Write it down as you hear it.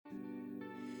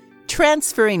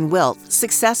Transferring wealth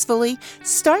successfully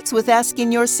starts with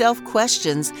asking yourself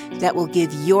questions that will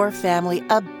give your family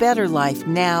a better life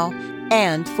now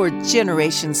and for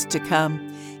generations to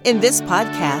come. In this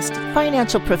podcast,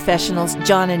 financial professionals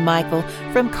John and Michael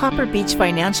from Copper Beech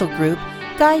Financial Group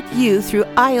guide you through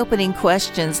eye-opening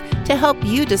questions to help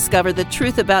you discover the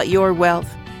truth about your wealth.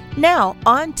 Now,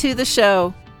 on to the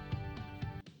show.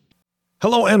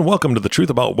 Hello and welcome to The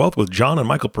Truth About Wealth with John and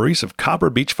Michael Parise of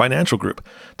Copper Beech Financial Group.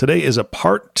 Today is a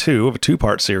part 2 of a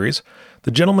 2-part series.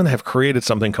 The gentlemen have created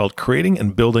something called Creating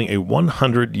and Building a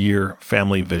 100-Year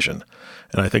Family Vision.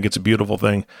 And I think it's a beautiful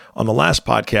thing. On the last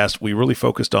podcast, we really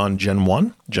focused on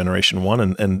Generation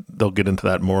 1, and they'll get into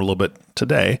that more a little bit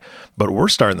today. But we're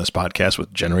starting this podcast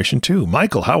with Generation 2.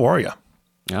 Michael, how are you?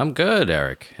 I'm good,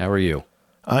 Eric. How are you?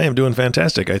 I am doing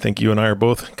fantastic. I think you and I are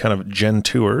both kind of Gen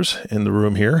 2ers in the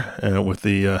room here with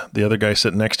the other guy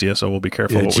sitting next to you, so we'll be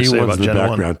careful what we say about Gen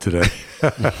 1. G1's the background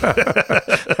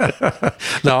today.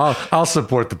 No, I'll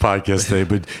support the podcast today,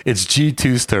 but it's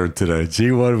G2's turn today.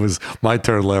 G1 was my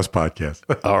turn last podcast.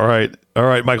 All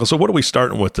right, Michael. So what are we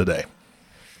starting with today?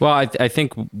 Well, I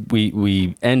think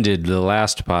we ended the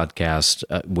last podcast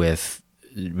with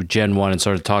Gen 1 and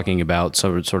started talking about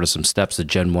sort of some steps that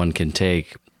Gen 1 can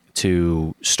take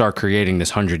to start creating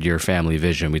this 100-year family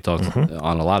vision. We talked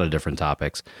on a lot of different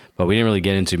topics, but we didn't really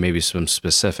get into maybe some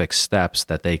specific steps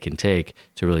that they can take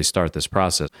to really start this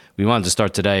process. We wanted to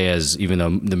start today as, even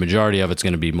though the majority of it's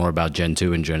going to be more about Gen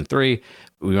 2 and Gen 3,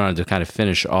 we wanted to kind of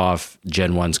finish off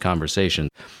Gen 1's conversation.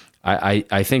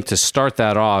 I think to start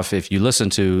that off, if you listen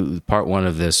to part 1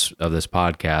 of this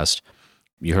podcast,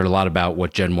 you heard a lot about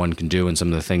what Gen 1 can do and some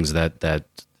of the things that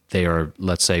they are,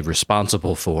 let's say,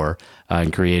 responsible for in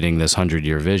creating this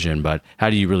 100-year vision. But how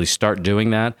do you really start doing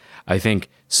that? I think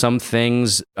some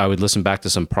things, I would listen back to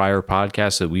some prior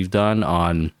podcasts that we've done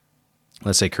on,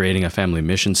 let's say, creating a family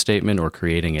mission statement or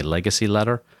creating a legacy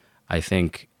letter. I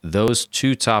think those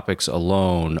 2 topics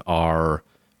alone are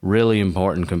really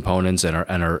important components and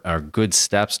are good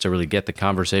steps to really get the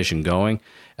conversation going.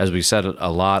 As we said a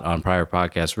lot on prior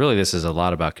podcasts, really this is a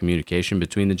lot about communication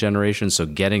between the generations. So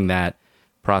getting that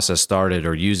process started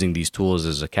or using these tools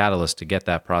as a catalyst to get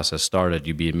that process started,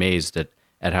 you'd be amazed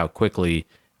at how quickly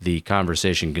the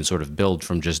conversation can sort of build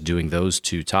from just doing those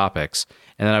 2 topics.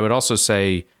 And then I would also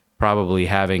say probably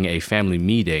having a family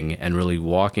meeting and really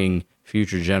walking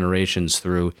future generations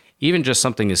through even just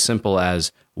something as simple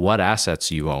as what assets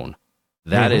you own.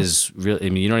 That is really, I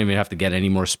mean, you don't even have to get any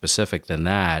more specific than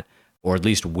that, or at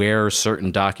least where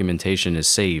certain documentation is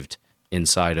saved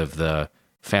inside of the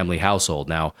family household.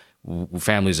 Now,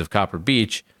 families of Copper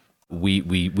Beech,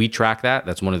 we track that.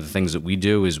 That's one of the things that we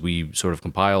do is we sort of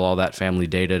compile all that family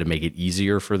data to make it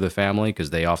easier for the family, because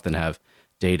they often have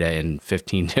data in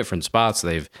 15 different spots.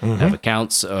 They've have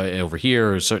accounts over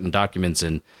here, or certain documents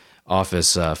in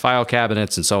office file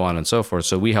cabinets, and so on and so forth.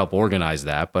 So we help organize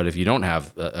that. But if you don't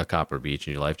have a Copper Beech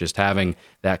in your life, just having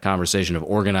that conversation of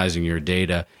organizing your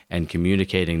data and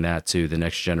communicating that to the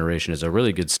next generation is a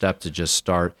really good step to just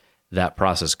start that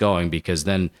process going, because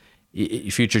then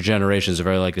future generations are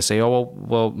very likely to say, oh,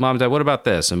 well, Mom, Dad, what about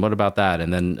this? And what about that?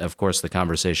 And then, of course, the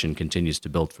conversation continues to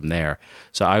build from there.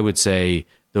 So I would say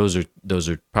those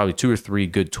are probably 2 or 3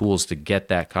 good tools to get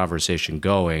that conversation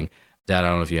going. Dad, I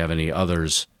don't know if you have any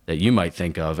others that you might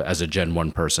think of as a Gen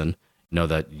 1 person,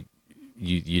 that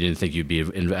you didn't think you'd be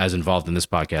as involved in this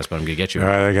podcast, but I'm going to get you. All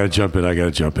right, I got to jump in,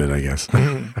 I guess.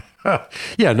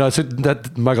 Yeah, no,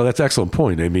 Michael, that's an excellent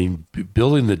point. I mean,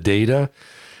 building the data,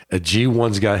 a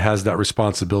G1's has that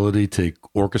responsibility to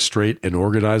orchestrate and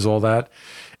organize all that.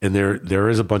 And there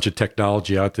is a bunch of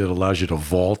technology out there that allows you to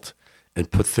vault and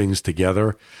put things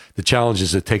together. The challenge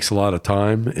is it takes a lot of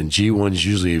time, and G1's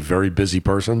usually a very busy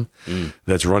person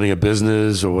that's running a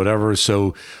business or whatever.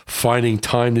 So finding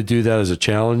time to do that is a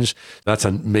challenge. That's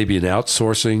maybe an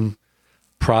outsourcing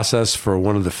process for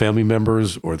one of the family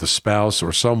members or the spouse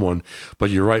or someone. But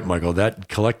you're right, Michael, that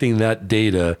collecting that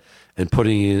data and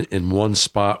putting it in one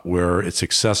spot where it's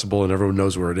accessible and everyone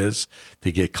knows where it is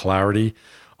to get clarity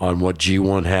on what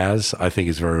G1 has, I think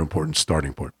is a very important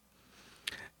starting point.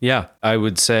 Yeah, I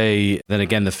would say then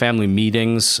again, the family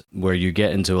meetings where you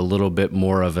get into a little bit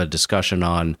more of a discussion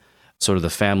on sort of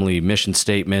the family mission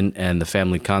statement and the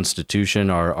family constitution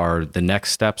are the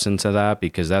next steps into that,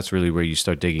 because that's really where you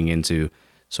start digging into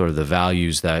sort of the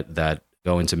values that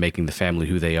go into making the family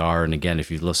who they are. And again, if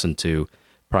you've listened to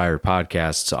prior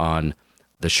podcasts on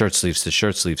the shirt sleeves to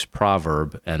shirt sleeves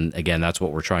proverb, and again, that's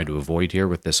what we're trying to avoid here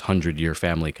with this 100-year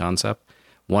family concept.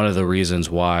 One of the reasons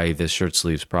why this shirt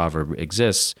sleeves proverb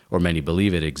exists, or many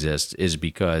believe it exists, is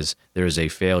because there is a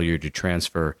failure to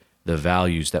transfer the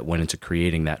values that went into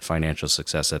creating that financial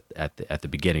success at the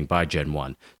beginning by Gen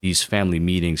 1. These family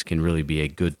meetings can really be a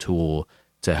good tool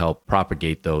to help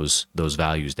propagate those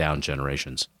values down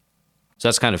generations. So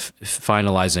that's kind of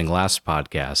finalizing last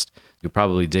podcast. You'll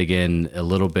probably dig in a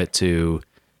little bit to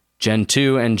Gen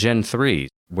 2 and Gen 3.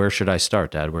 Where should I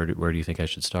start, Dad? Where do you think I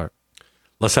should start?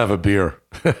 Let's have a beer.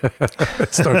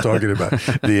 Start talking about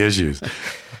the issues.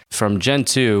 From Gen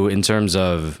 2, in terms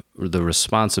of the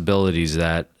responsibilities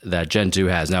that Gen 2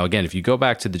 has. Now, again, if you go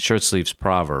back to the shirt sleeves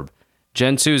proverb,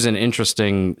 Gen 2 is an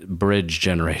interesting bridge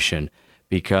generation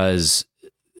because,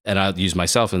 and I'll use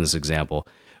myself in this example,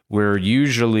 we're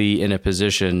usually in a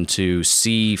position to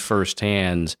see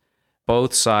firsthand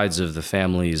both sides of the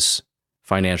family's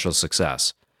financial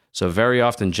success. So very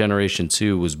often Generation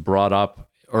 2 was brought up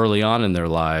early on in their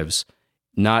lives,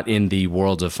 not in the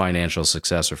world of financial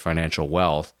success or financial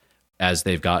wealth. As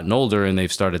they've gotten older and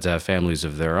they've started to have families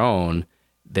of their own,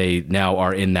 they now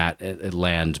are in that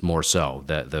land more so,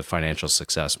 the financial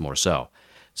success more so.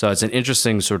 So it's an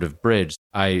interesting sort of bridge.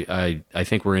 I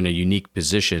think we're in a unique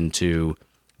position to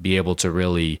be able to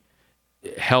really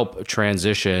help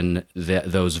transition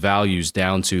those values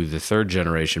down to the third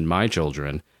generation, my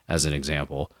children, as an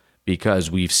example,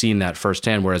 because we've seen that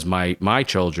firsthand, whereas my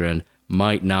children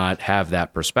might not have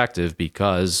that perspective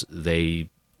because they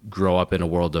grow up in a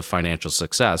world of financial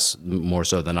success more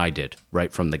so than I did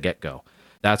right from the get-go.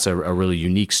 That's a really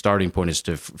unique starting point, is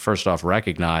to first off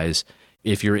recognize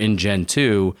if you're in Gen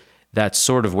 2, that's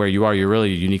sort of where you are. You're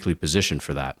really uniquely positioned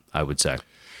for that, I would say.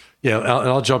 Yeah,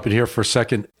 I'll jump in here for a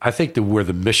second. I think that where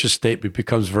the mission statement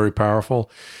becomes very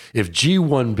powerful, if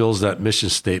G1 builds that mission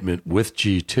statement with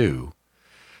G2,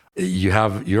 you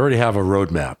already have a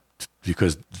roadmap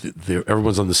because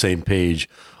everyone's on the same page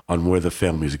on where the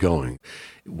family is going.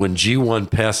 When G1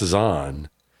 passes on,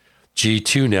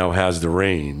 G2 now has the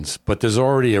reins, but there's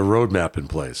already a roadmap in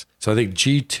place. So I think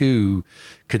G2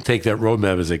 can take that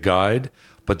roadmap as a guide,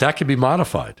 but that can be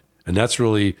modified. And that's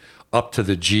really up to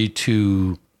the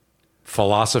G2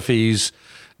 philosophies,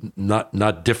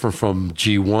 not different from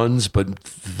G1's, but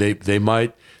they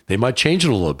might change it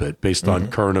a little bit based on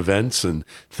current events and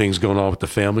things going on with the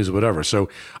families or whatever. So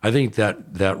I think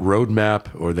that roadmap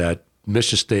or that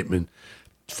mission statement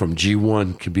from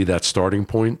G1 can be that starting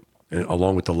point,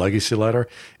 along with the legacy letter.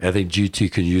 And I think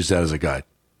G2 can use that as a guide.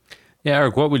 Yeah,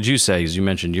 Eric, what would you say? As you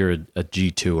mentioned, you're a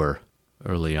G2er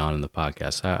early on in the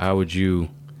podcast. How would you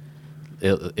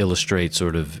illustrate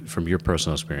sort of from your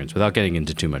personal experience without getting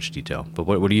into too much detail? But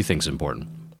what do you think is important?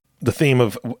 The theme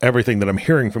of everything that I'm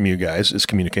hearing from you guys is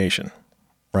communication,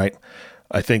 right?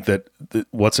 I think that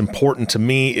what's important to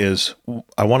me is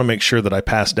I want to make sure that I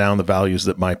pass down the values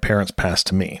that my parents passed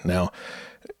to me. Now,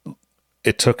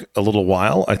 it took a little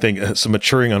while, I think, some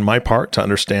maturing on my part to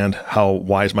understand how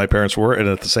wise my parents were. And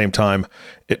at the same time,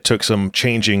 it took some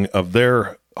changing of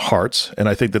their hearts. And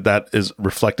I think that is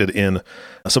reflected in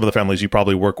some of the families you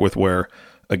probably work with where,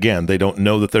 again, they don't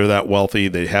know that they're that wealthy.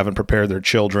 They haven't prepared their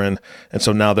children. And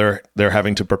so now they're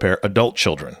having to prepare adult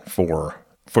children for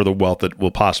the wealth that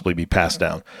will possibly be passed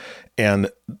down.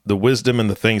 And the wisdom and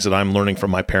the things that I'm learning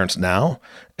from my parents now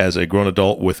as a grown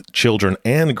adult with children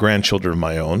and grandchildren of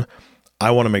my own, I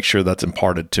want to make sure that's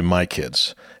imparted to my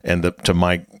kids and to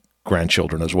my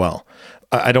grandchildren as well.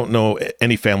 I don't know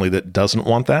any family that doesn't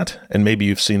want that. And maybe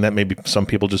you've seen that. Maybe some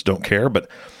people just don't care, but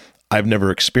I've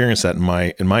never experienced that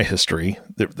in my history.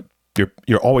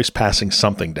 You're always passing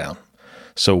something down.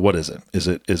 So what is it?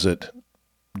 Is it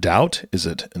doubt? Is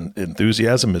it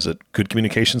enthusiasm? Is it good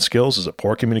communication skills? Is it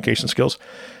poor communication skills?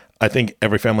 I think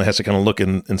every family has to kind of look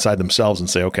inside themselves and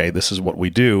say, okay, this is what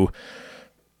we do.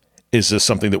 Is this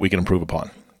something that we can improve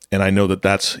upon? And I know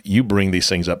that's you bring these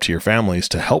things up to your families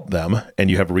to help them, and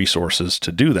you have resources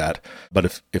to do that.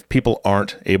 But if people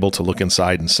aren't able to look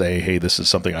inside and say, hey, this is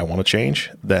something I want to change,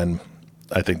 then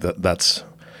I think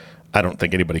I don't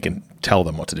think anybody can tell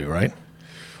them what to do, right?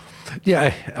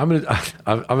 Yeah, I'm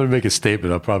gonna make a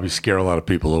statement. I'll probably scare a lot of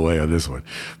people away on this one,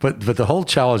 but the whole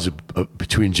challenge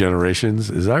between generations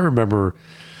is I remember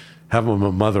having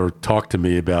my mother talk to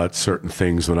me about certain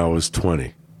things when I was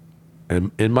 20,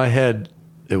 and in my head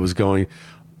it was going,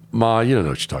 "Ma, you don't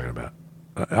know what you're talking about.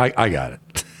 I got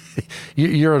it.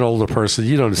 You're an older person.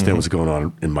 You don't understand what's going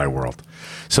on in my world."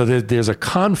 So there's a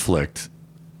conflict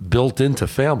built into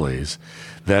families,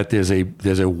 that there's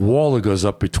a wall that goes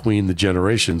up between the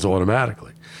generations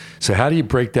automatically. So how do you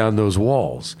break down those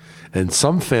walls? And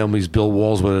some families build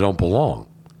walls where they don't belong.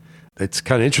 It's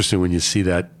kind of interesting when you see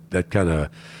that kind of,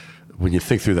 when you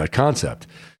think through that concept.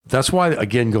 That's why,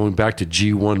 again, going back to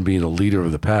G1 being a leader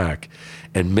of the pack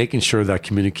and making sure that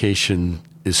communication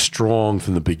is strong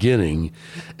from the beginning,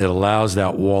 it allows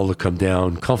that wall to come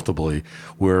down comfortably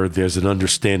where there's an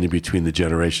understanding between the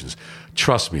generations.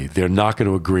 Trust me, they're not going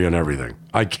to agree on everything.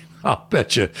 I'll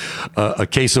bet you a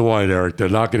case of wine, Eric, they're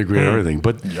not going to agree on everything.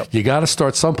 But you got to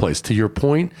start someplace. To your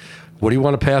point, what do you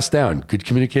want to pass down? Good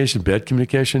communication, bad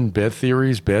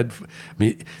theories, I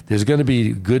mean, there's going to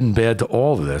be good and bad to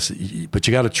all of this, but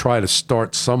you got to try to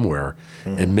start somewhere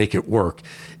and make it work.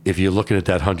 If you're looking at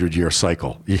that 100-year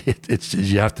cycle, you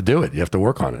have to do it. You have to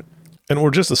work on it. And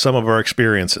we're just the sum of our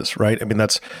experiences, right? I mean,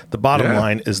 that's the bottom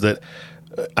line is that,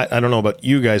 I don't know about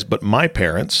you guys, but my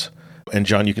parents, and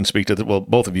John, you can speak to well,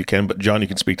 both of you can, but John, you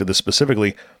can speak to this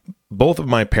specifically. Both of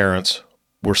my parents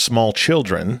were small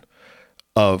children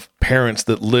of parents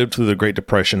that lived through the Great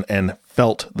Depression and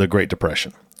felt the Great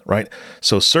Depression, right?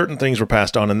 So certain things were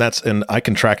passed on, and I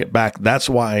can track it back. That's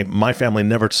why my family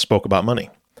never spoke about money,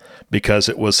 because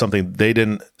it was something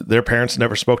their parents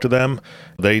never spoke to them.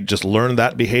 They just learned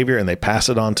that behavior and they pass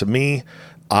it on to me.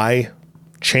 I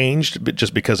changed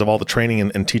just because of all the training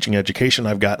and teaching education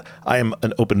I've got. I am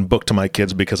an open book to my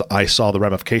kids because I saw the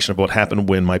ramification of what happened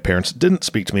when my parents didn't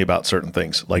speak to me about certain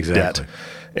things like debt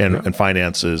and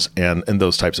finances and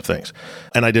those types of things.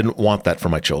 And I didn't want that for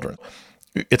my children.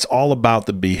 It's all about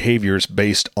the behaviors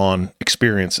based on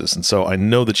experiences. And so I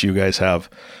know that you guys have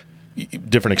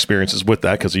different experiences with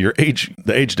that because of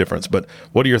the age difference. But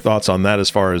what are your thoughts on that as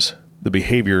far as the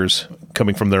behaviors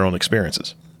coming from their own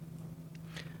experiences?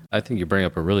 I think you bring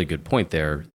up a really good point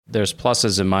there. There's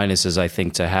pluses and minuses, I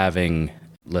think, to having,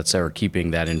 let's say, or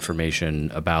keeping that information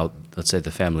about, let's say,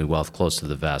 the family wealth close to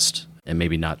the vest and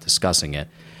maybe not discussing it.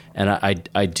 And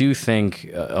I do think,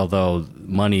 although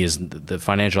money is, the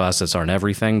financial assets aren't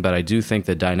everything, but I do think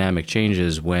the dynamic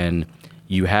changes when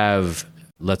you have,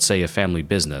 let's say, a family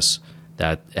business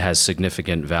that has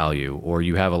significant value, or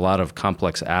you have a lot of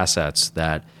complex assets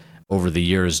that over the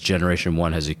years, Generation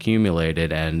 1 has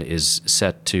accumulated and is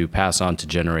set to pass on to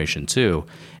Generation 2.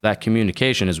 That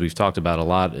communication, as we've talked about a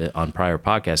lot on prior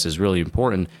podcasts, is really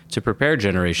important to prepare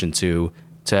Generation 2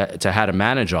 to how to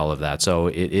manage all of that. So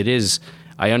it is,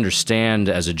 I understand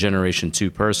as a Generation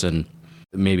 2 person,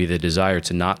 maybe the desire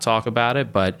to not talk about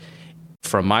it, but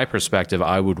from my perspective,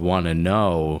 I would want to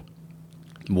know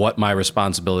what my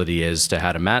responsibility is to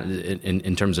how to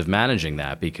in terms of managing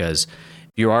that, because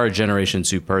you are a Generation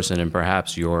 2 person and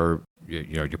perhaps your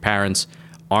parents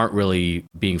aren't really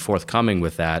being forthcoming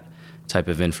with that type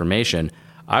of information,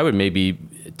 I would maybe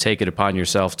take it upon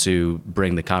yourself to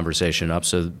bring the conversation up,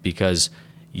 because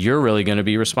you're really going to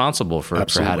be responsible for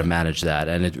how to manage that.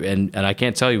 And I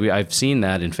can't tell you, I've seen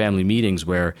that in family meetings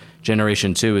where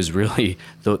Generation 2 is really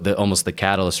almost the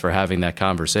catalyst for having that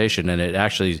conversation, and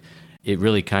it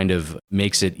really kind of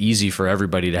makes it easy for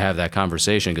everybody to have that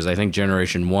conversation, because I think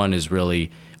Generation 1 is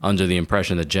really under the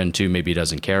impression that Gen 2 maybe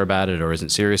doesn't care about it or isn't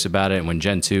serious about it. And when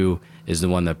Gen 2 is the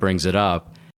one that brings it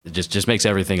up, it just makes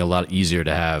everything a lot easier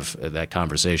to have that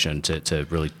conversation to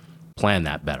really plan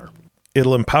that better.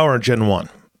 It'll empower Gen 1,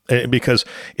 because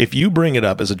if you bring it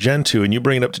up as a Gen 2 and you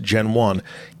bring it up to Gen 1,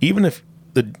 even if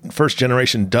the first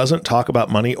generation doesn't talk about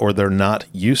money or they're not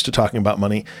used to talking about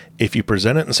money, if you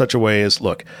present it in such a way as,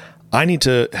 look, I need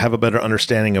to have a better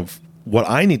understanding of what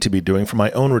I need to be doing for my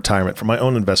own retirement, for my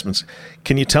own investments.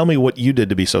 Can you tell me what you did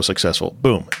to be so successful?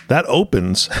 Boom. That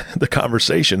opens the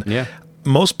conversation. Yeah.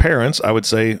 Most parents, I would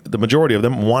say the majority of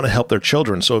them, want to help their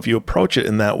children. So if you approach it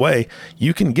in that way,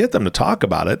 you can get them to talk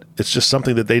about it. It's just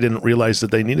something that they didn't realize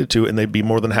that they needed to, and they'd be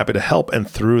more than happy to help. And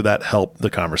through that help, the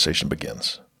conversation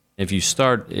begins. If you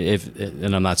start,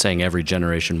 and I'm not saying every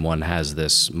Generation 1 has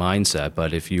this mindset,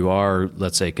 but if you are,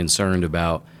 let's say, concerned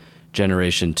about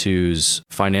Generation 2's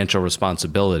financial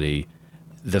responsibility,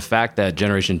 the fact that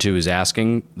Generation 2 is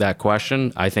asking that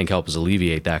question, I think helps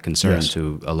alleviate that concern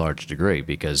to a large degree,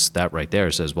 because that right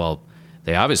there says, well,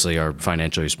 they obviously are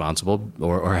financially responsible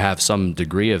or have some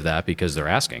degree of that because they're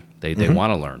asking. They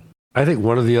want to learn. I think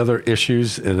one of the other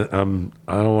issues, and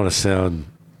I don't want to sound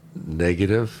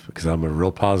negative because I'm a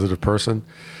real positive person,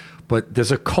 but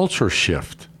there's a culture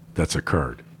shift that's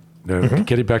occurred. Now,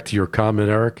 getting back to your comment,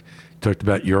 Eric, you talked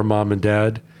about your mom and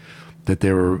dad, that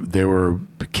they were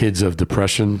kids of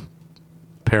Depression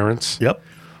parents. Yep.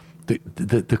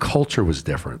 The culture was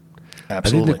different. Absolutely.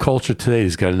 I think the culture today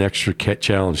has got an extra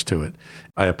challenge to it.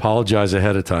 I apologize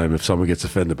ahead of time if someone gets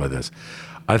offended by this.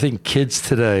 I think kids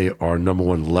today are, number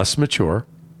one, less mature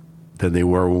than they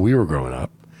were when we were growing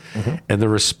up. And the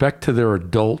respect to their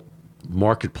adult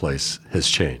marketplace has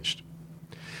changed.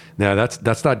 Now,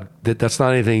 that's not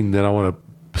anything that I want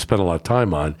to spent a lot of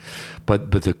time on,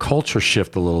 but the culture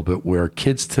shift a little bit where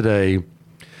kids today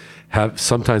have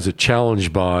sometimes a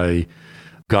challenge by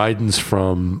guidance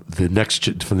from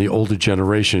the older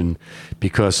generation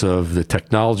because of the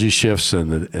technology shifts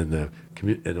and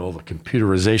all the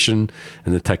computerization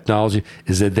and the technology,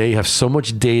 is that they have so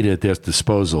much data at their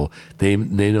disposal. They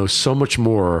know so much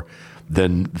more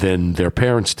than their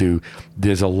parents do.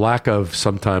 There's a lack of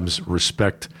sometimes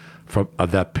respect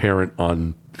of that parent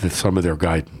on some of their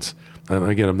guidance. And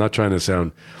again, I'm not trying to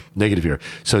sound negative here.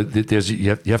 So you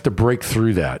have to break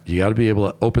through that. You got to be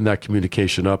able to open that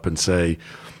communication up and say,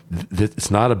 it's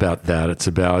not about that. It's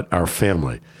about our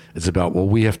family. It's about what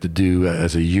we have to do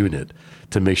as a unit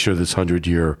to make sure this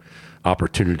 100-year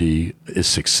opportunity is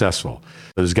successful.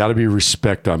 There's got to be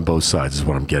respect on both sides is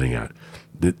what I'm getting at.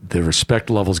 The respect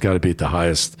level's got to be at the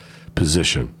highest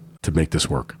position to make this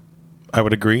work. I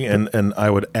would agree. And I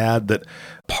would add that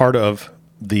part of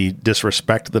the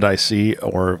disrespect that I see,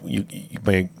 or you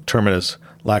may term it as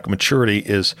lack of maturity,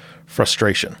 is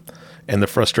frustration. And the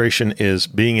frustration is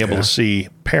being able to see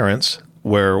parents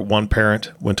where one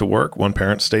parent went to work, one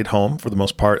parent stayed home for the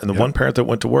most part, and the one parent that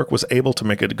went to work was able to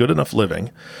make a good enough living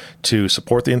to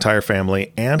support the entire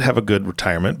family and have a good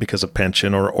retirement because of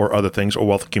pension or other things or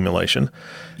wealth accumulation.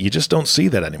 You just don't see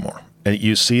that anymore. And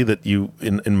you see that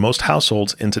in most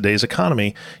households in today's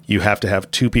economy, you have to have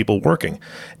two people working.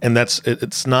 And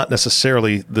it's not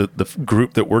necessarily the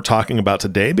group that we're talking about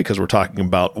today, because we're talking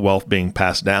about wealth being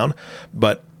passed down.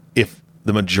 But if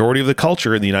the majority of the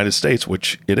culture in the United States,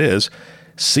 which it is,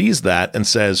 sees that and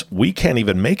says, we can't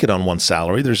even make it on one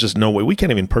salary. There's just no way. We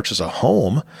can't even purchase a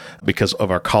home because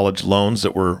of our college loans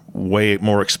that were way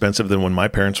more expensive than when my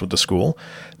parents went to school.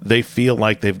 They feel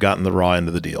like they've gotten the raw end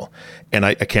of the deal. And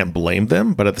I can't blame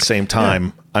them, but at the same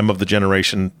time, I'm of the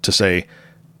generation to say,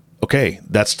 okay,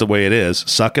 that's the way it is.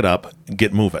 Suck it up,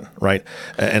 get moving, right?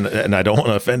 And I don't want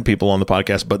to offend people on the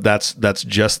podcast, but that's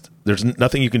just, there's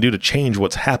nothing you can do to change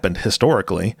what's happened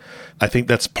historically. I think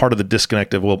that's part of the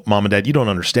disconnect of, well, mom and dad, you don't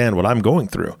understand what I'm going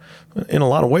through. In a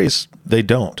lot of ways, they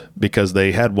don't, because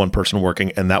they had one person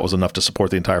working and that was enough to support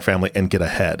the entire family and get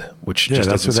ahead, which just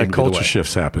doesn't seem to be the way. That's where that culture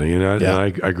shift's happening. And I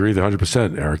agree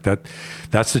 100%, Eric.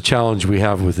 That's the challenge we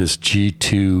have with this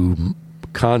G2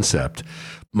 concept.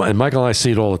 And Michael and I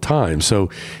see it all the time. So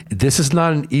this is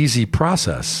not an easy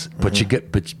process, but you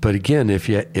get, but again, if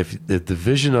the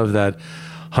vision of that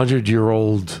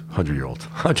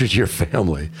 100-year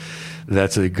family,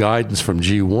 that's a guidance from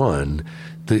G1,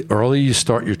 the earlier you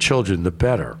start your children, the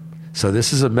better. So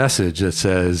this is a message that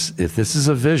says, if this is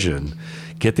a vision,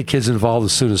 get the kids involved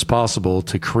as soon as possible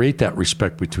to create that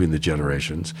respect between the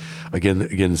generations. Again,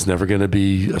 it's never going to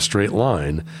be a straight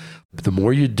line. But the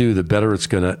more you do, the better it's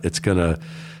gonna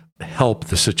help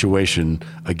the situation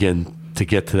again to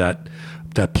get to that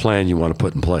plan you want to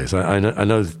put in place. I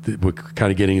know that we're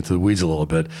kind of getting into the weeds a little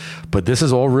bit, but this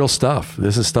is all real stuff.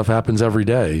 This is stuff happens every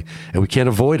day, and we can't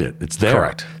avoid it. It's there.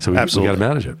 Correct. So we got to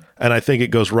manage it. And I think it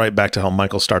goes right back to how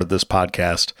Michael started this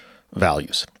podcast: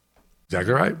 values.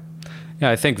 Exactly right. Yeah,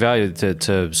 I think value,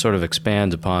 to sort of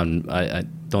expand upon, I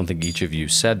don't think each of you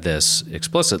said this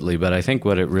explicitly, but I think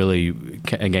what it really,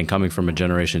 again, coming from a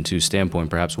Generation 2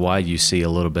 standpoint, perhaps why you see a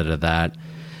little bit of that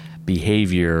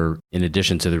behavior, in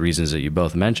addition to the reasons that you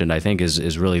both mentioned, I think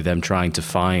is really them trying to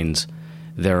find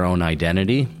their own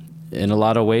identity in a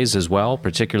lot of ways as well,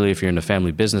 particularly if you're in a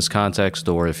family business context,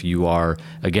 or if you are,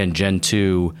 again, Gen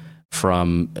 2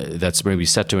 that's maybe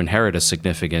set to inherit a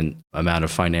significant amount of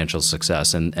financial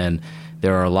success. And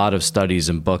there are a lot of studies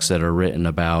and books that are written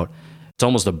about, it's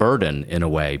almost a burden in a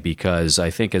way, because I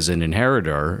think as an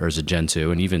inheritor, or as a Gen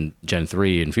 2, and even Gen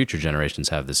 3 and future generations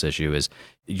have this issue, is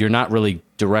you're not really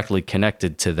directly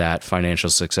connected to that financial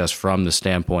success from the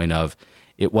standpoint of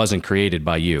it wasn't created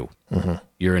by you. Mm-hmm.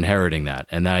 You're inheriting that.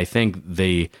 And I think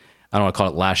I don't want to call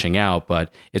it lashing out,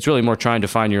 but it's really more trying to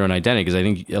find your own identity, because I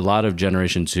think a lot of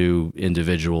Generation 2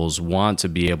 individuals want to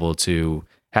be able to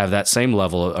have that same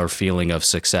level or feeling of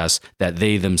success that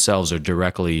they themselves are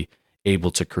directly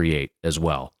able to create as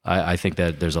well. I think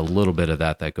that there's a little bit of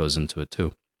that goes into it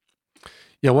too.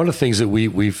 Yeah, one of the things that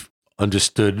we've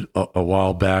understood a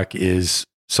while back is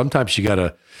sometimes you got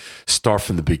to start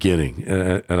from the beginning.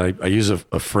 And I use a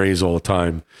phrase all the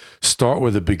time: start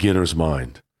with a beginner's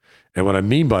mind. And what I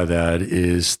mean by that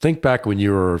is, think back when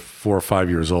you were 4 or 5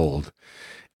 years old.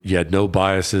 You had no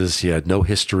biases, you had no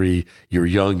history, you're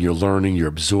young, you're learning, you're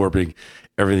absorbing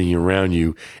everything around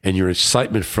you, and your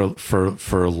excitement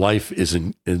for life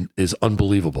is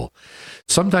unbelievable.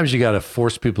 Sometimes you got to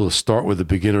force people to start with a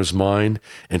beginner's mind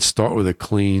and start with a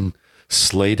clean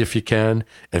slate if you can,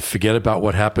 and forget about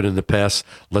what happened in the past.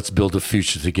 Let's build a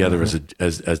future together as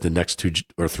the next 2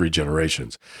 or 3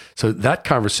 generations. So that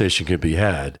conversation can be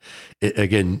had.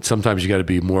 Again, sometimes you got to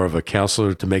be more of a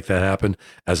counselor to make that happen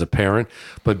as a parent,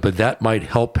 but that might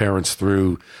help parents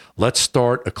through. Let's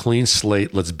start a clean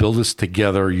slate. Let's build this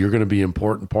together. You're going to be an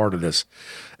important part of this,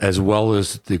 as well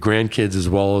as the grandkids, as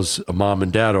well as mom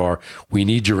and dad are. We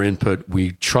need your input.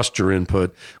 We trust your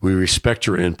input. We respect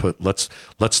your input. Let's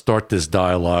start this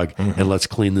dialogue and let's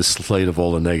clean this slate of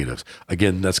all the negatives.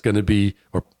 Again, that's going to be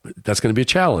a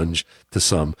challenge to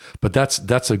some, but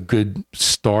that's a good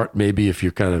start. Maybe if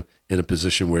you're kind of in a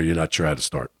position where you're not sure how to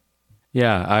start.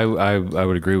 Yeah, I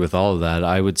would agree with all of that.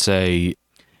 I would say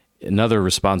another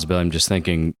responsibility, I'm just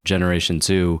thinking generation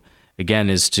 2,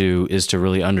 again, is to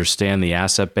really understand the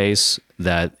asset base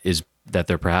that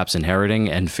they're perhaps inheriting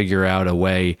and figure out a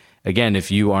way, again,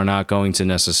 if you are not going to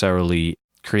necessarily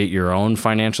create your own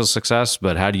financial success,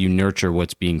 but how do you nurture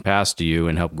what's being passed to you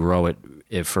and help grow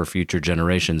it for future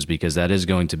generations? Because that is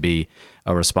going to be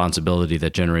a responsibility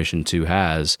that generation 2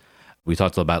 has. We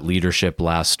talked about leadership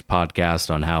last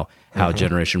podcast on how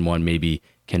generation 1 maybe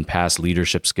can pass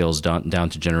leadership skills down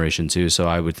to generation 2. So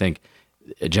I would think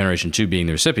generation 2 being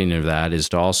the recipient of that is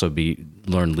to also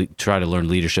try to learn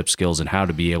leadership skills and how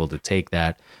to be able to take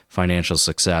that financial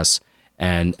success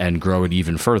and grow it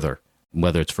even further,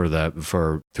 whether it's through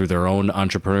their own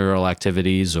entrepreneurial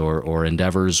activities or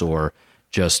endeavors, or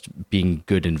just being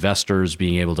good investors,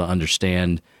 being able to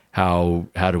understand how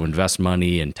to invest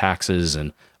money and taxes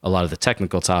and a lot of the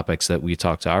technical topics that we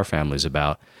talk to our families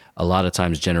about. A lot of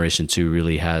times generation 2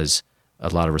 really has a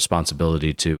lot of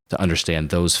responsibility to understand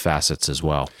those facets as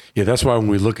well. Yeah, that's why when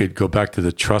we go back to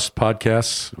the trust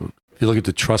podcasts, if you look at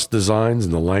the trust designs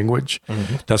and the language,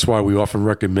 that's why we often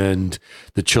recommend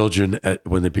the children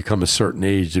when they become a certain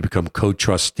age, they become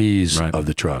co-trustees of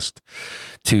the trust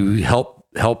to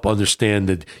help understand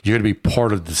that you're going to be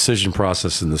part of the decision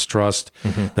process in this trust.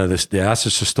 Now, the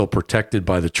assets are still protected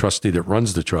by the trustee that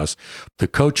runs the trust. The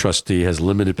co-trustee has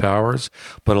limited powers,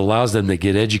 but allows them to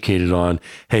get educated on,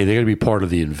 hey, they're going to be part of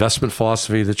the investment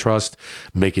philosophy of the trust,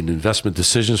 making investment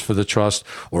decisions for the trust,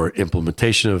 or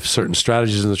implementation of certain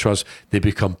strategies in the trust. They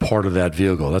become part of that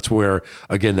vehicle. That's where,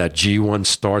 again, that G1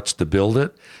 starts to build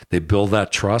it. They build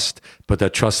that trust, but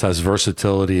that trust has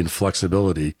versatility and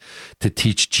flexibility to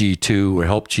teach G2 or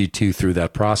help G2 through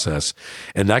that process.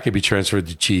 And that could be transferred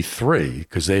to G3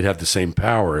 because they'd have the same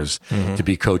powers to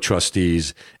be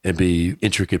co-trustees and be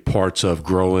intricate parts of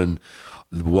growing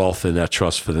wealth in that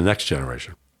trust for the next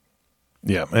generation.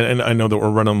 Yeah. And I know that we're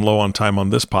running low on time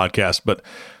on this podcast, but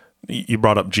you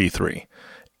brought up G3.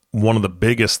 One of the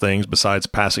biggest things besides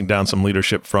passing down some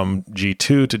leadership from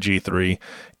G2 to G3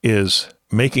 is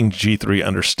making G3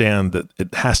 understand that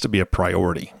it has to be a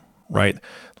priority, right?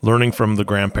 Learning from the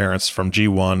grandparents from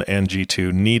G1 and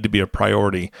G2 need to be a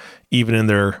priority even in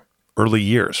their early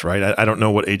years, right? I don't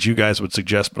know what age you guys would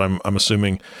suggest, but I'm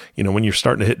assuming, when you're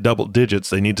starting to hit double digits,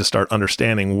 they need to start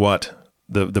understanding what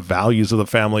the values of the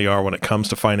family are when it comes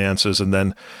to finances, and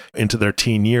then into their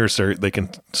teen years, they can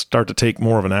start to take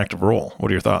more of an active role.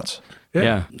 What are your thoughts?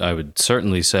 Yeah, I would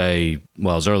certainly say,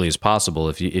 well, as early as possible.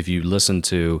 If you listen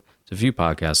to a few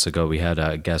podcasts ago, we had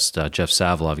a guest, Jeff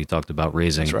Savlov. He talked about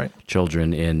raising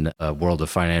children in a world of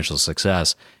financial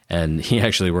success, and he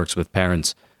actually works with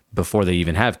parents before they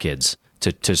even have kids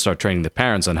to start training the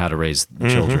parents on how to raise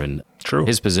children. True.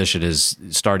 His position is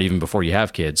start even before you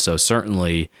have kids. So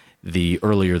certainly the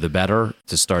earlier the better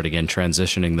to start, again,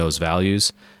 transitioning those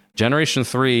values. Generation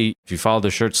 3, if you follow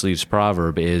the shirt sleeves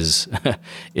proverb, is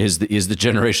the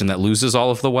generation that loses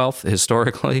all of the wealth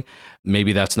historically.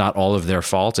 Maybe that's not all of their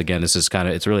fault. Again,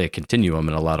 it's really a continuum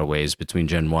in a lot of ways between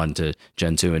Gen 1 to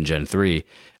Gen 2 and Gen 3.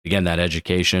 Again, that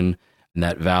education and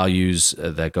that values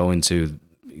that go into,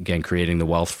 again, creating the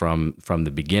wealth from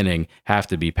the beginning have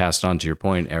to be passed on, to your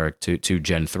point, Eric, to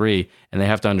Gen 3, and they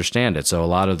have to understand it. So a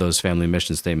lot of those family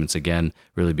mission statements, again,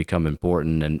 really become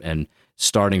important, and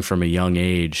starting from a young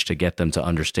age to get them to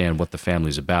understand what the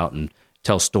family's about and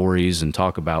tell stories and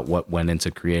talk about what went into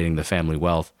creating the family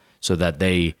wealth so that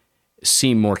they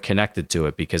seem more connected to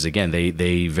it. Because again,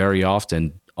 they very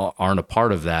often aren't a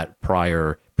part of that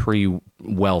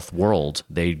pre-wealth world.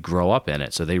 They grow up in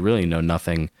it. So they really know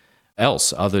nothing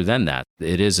else other than that.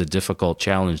 It is a difficult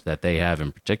challenge that they have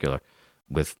in particular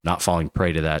with not falling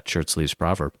prey to that shirt sleeves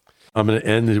proverb. I'm going to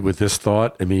end it with this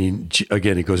thought. I mean,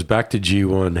 again, it goes back to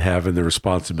G1 having the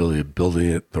responsibility of building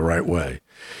it the right way.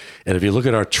 And if you look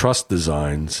at our trust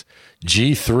designs,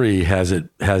 G3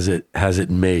 has it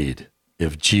made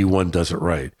if G1 does it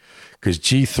right. Because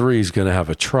G3 is going to have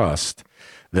a trust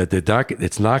that they're not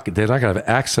going to have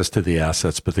access to the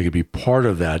assets, but they could be part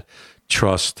of that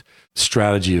trust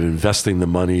strategy of investing the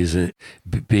monies and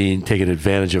taking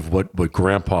advantage of what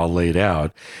grandpa laid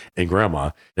out and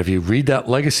grandma. If you read that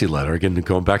legacy letter, again,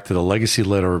 going back to the legacy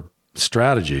letter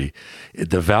strategy,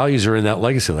 the values are in that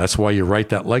legacy. That's why you write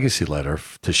that legacy letter,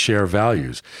 to share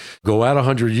values. Go out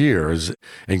 100 years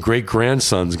and great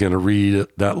grandson's going to read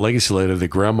that legacy letter that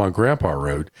grandma and grandpa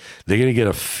wrote. They're going to get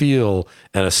a feel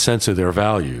and a sense of their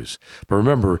values. But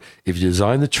remember, if you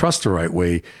design the trust the right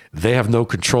way, they have no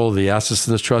control of the assets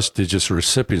in the trust. They're just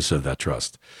recipients of that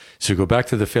trust. So go back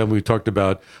to the family we talked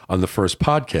about on the first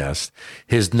podcast.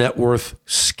 His net worth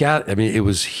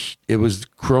it was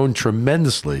grown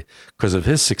tremendously because of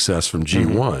his success from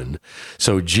G1. Mm-hmm.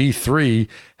 So G3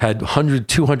 had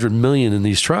 200 million in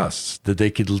these trusts that they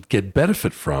could get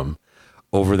benefit from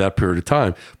over that period of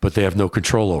time, but they have no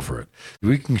control over it.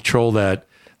 We can control that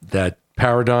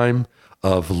paradigm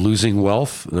of losing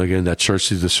wealth. And again, that church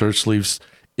through the shirt sleeves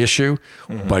issue.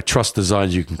 Mm-hmm. By trust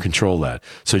designs, you can control that.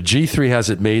 So G3 has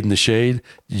it made in the shade.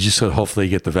 You just hopefully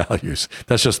get the values.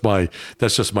 That's just my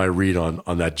read on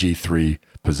that G3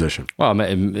 position. Well,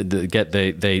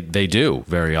 they do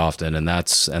very often, and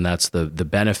that's the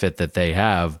benefit that they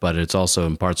have. But it's also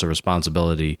imparts a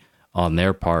responsibility on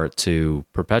their part to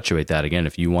perpetuate that. Again,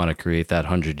 if you want to create that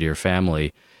 100-year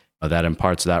family, that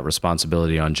imparts that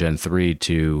responsibility on Gen 3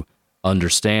 to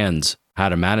understand how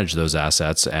to manage those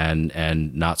assets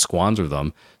and not squander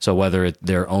them. So whether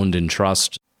they're owned in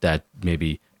trust that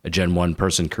maybe a Gen 1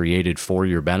 person created for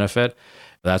your benefit,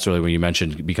 that's really when you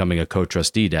mentioned becoming a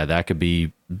co-trustee, Dad. That could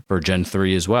be for Gen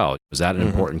 3 as well. Is that an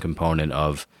important component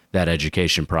of that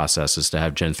education process, is to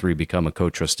have Gen 3 become a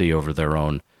co-trustee over their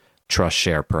own trust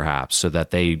share, perhaps, so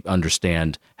that they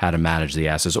understand how to manage the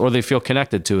assets, or they feel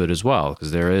connected to it as well?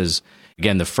 Because there is,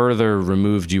 again, the further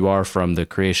removed you are from the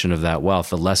creation of that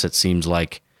wealth, the less it seems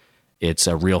like it's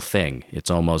a real thing.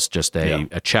 It's almost just a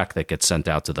check that gets sent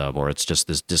out to them, or it's just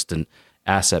this distant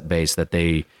asset base that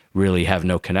they really have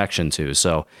no connection to.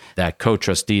 So that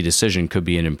co-trustee decision could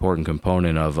be an important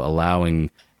component of allowing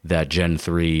that Gen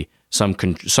 3 some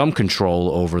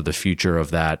control over the future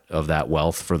of that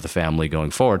wealth for the family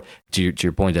going forward. To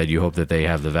your point, Dad, you hope that they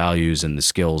have the values and the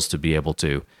skills to be able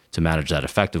to manage that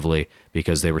effectively,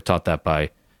 because they were taught that by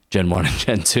Gen 1 and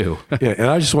Gen 2. Yeah, and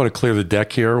I just want to clear the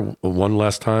deck here one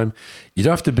last time. You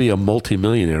don't have to be a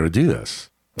multimillionaire to do this.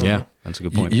 Yeah, that's a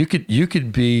good point. You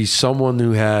could be someone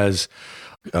who has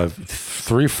 $300,000,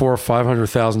 $400,000,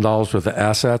 $500,000 worth of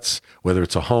assets, whether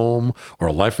it's a home or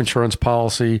a life insurance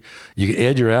policy. You can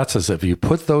add your assets. If you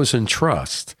put those in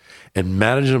trust and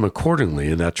manage them accordingly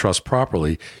in that trust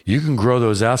properly, you can grow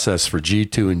those assets for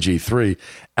G2 and G3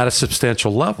 at a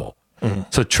substantial level. Mm-hmm.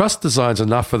 So trust designs are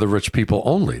not for the rich people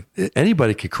only.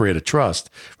 Anybody can create a trust.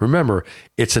 Remember,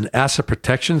 it's an asset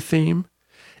protection theme.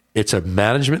 It's a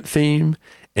management theme.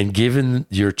 And giving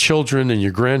your children and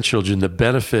your grandchildren the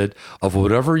benefit of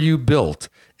whatever you built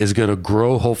is going to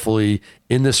grow, hopefully,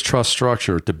 in this trust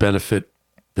structure to benefit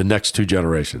the next two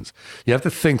generations. You have to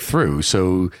think through.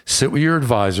 So sit with your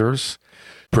advisors,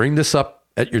 bring this up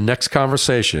at your next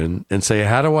conversation and say,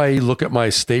 how do I look at my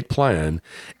estate plan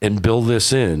and build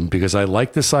this in? Because I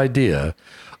like this idea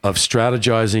of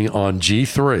strategizing on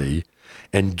G3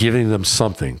 and giving them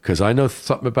something. Because I know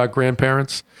something about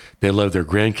grandparents. They love their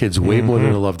grandkids way more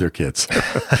than they love their kids.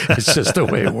 It's just the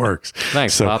way it works.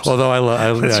 Thanks, Pops.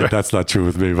 Although that's not true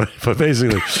with me, but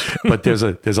basically, but there's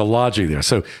a logic there.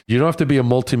 So you don't have to be a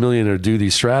multimillionaire to do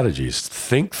these strategies.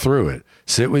 Think through it.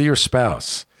 Sit with your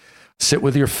spouse. Sit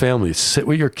with your family. Sit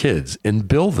with your kids and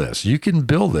build this. You can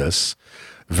build this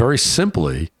very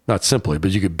simply, not simply,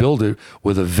 but you could build it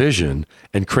with a vision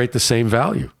and create the same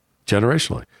value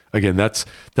generationally. Again, that's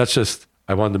just,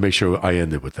 I wanted to make sure I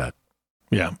ended with that.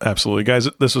 Yeah, absolutely. Guys,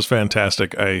 this was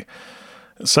fantastic.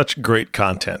 Such great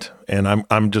content. And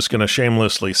I'm just going to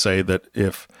shamelessly say that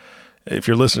if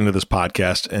you're listening to this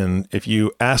podcast and if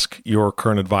you ask your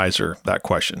current advisor that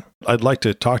question, I'd like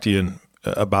to talk to you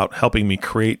about helping me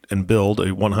create and build a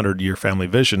 100-year family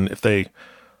vision. If they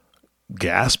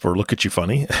gasp or look at you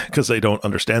funny because they don't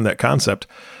understand that concept,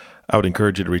 I would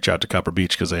encourage you to reach out to Copper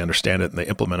Beech because they understand it and they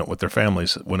implement it with their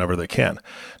families whenever they can.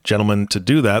 Gentlemen, to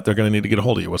do that, they're going to need to get a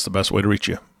hold of you. What's the best way to reach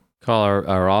you? Call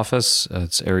our office.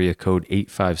 It's area code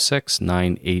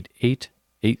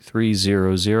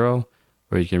 856-988-8300,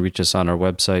 or you can reach us on our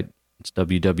website. It's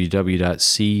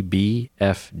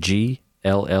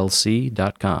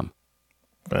www.cbfgllc.com.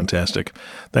 Fantastic.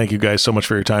 Thank you guys so much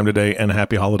for your time today, and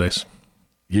happy holidays.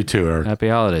 You too, Eric. Happy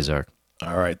holidays, Eric.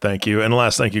 All right, thank you. And the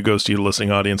last thank you goes to you, the listening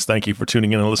audience. Thank you for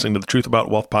tuning in and listening to the Truth About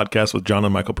Wealth podcast with John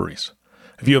and Michael Parise.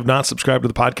 If you have not subscribed to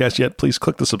the podcast yet, please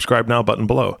click the subscribe now button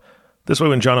below. This way,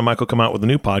 when John and Michael come out with a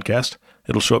new podcast,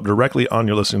 it'll show up directly on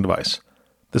your listening device.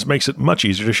 This makes it much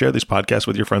easier to share these podcasts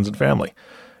with your friends and family.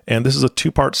 And this is a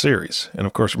 2-part series. And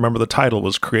of course, remember the title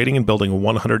was Creating and Building a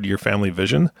 100-Year Family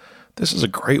Vision. This is a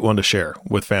great one to share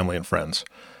with family and friends.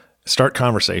 Start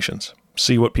conversations.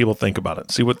 See what people think about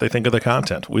it. See what they think of the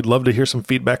content. We'd love to hear some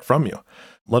feedback from you.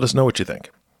 Let us know what you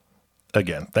think.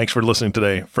 Again, thanks for listening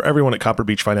today. For everyone at Copper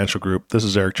Beech Financial Group, this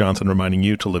is Eric Johnson reminding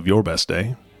you to live your best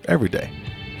day every day.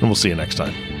 And we'll see you next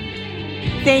time.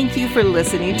 Thank you for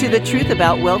listening to the Truth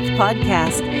About Wealth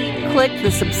podcast. Click the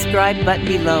subscribe button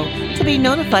below to be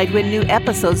notified when new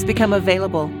episodes become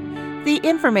available. The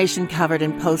information covered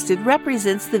and posted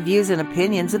represents the views and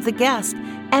opinions of the guest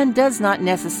and does not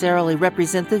necessarily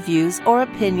represent the views or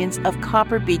opinions of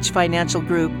Copper Beech Financial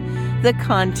Group. The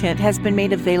content has been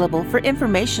made available for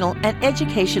informational and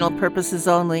educational purposes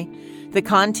only. The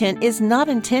content is not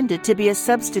intended to be a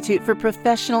substitute for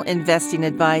professional investing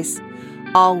advice.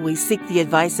 Always seek the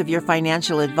advice of your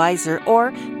financial advisor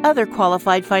or other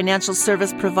qualified financial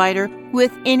service provider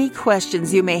with any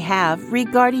questions you may have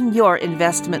regarding your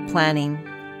investment planning.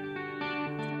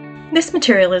 This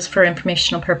material is for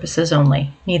informational purposes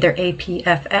only. Neither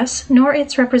APFS nor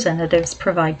its representatives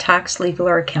provide tax, legal,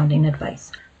 or accounting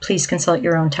advice. Please consult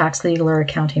your own tax, legal, or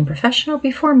accounting professional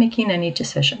before making any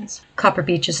decisions. Copper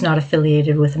Beech is not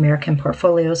affiliated with American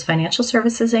Portfolios Financial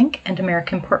Services, Inc. and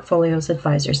American Portfolios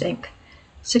Advisors, Inc.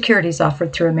 Securities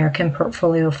offered through American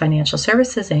Portfolio Financial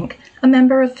Services, Inc., a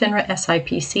member of FINRA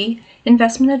SIPC,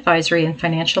 investment advisory and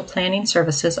financial planning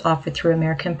services offered through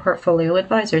American Portfolio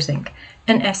Advisors, Inc.,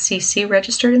 an SEC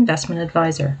registered investment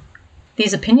advisor.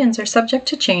 These opinions are subject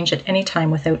to change at any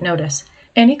time without notice.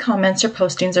 Any comments or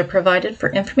postings are provided for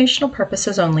informational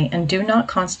purposes only and do not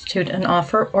constitute an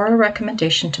offer or a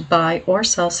recommendation to buy or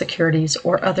sell securities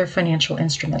or other financial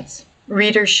instruments.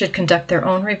 Readers should conduct their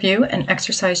own review and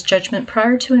exercise judgment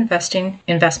prior to investing.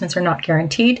 Investments are not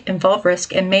guaranteed, involve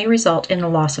risk, and may result in a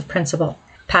loss of principal.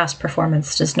 Past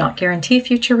performance does not guarantee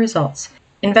future results.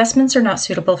 Investments are not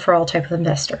suitable for all types of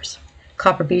investors.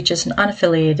 Copper Beech is an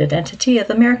unaffiliated entity of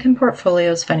American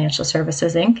Portfolios Financial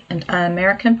Services, Inc. and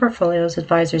American Portfolios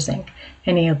Advisors, Inc.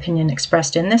 Any opinion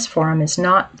expressed in this forum is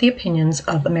not the opinions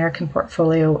of American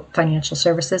Portfolio Financial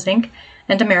Services, Inc.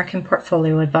 and American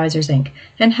Portfolio Advisors, Inc.,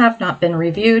 and have not been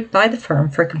reviewed by the firm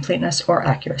for completeness or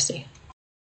accuracy.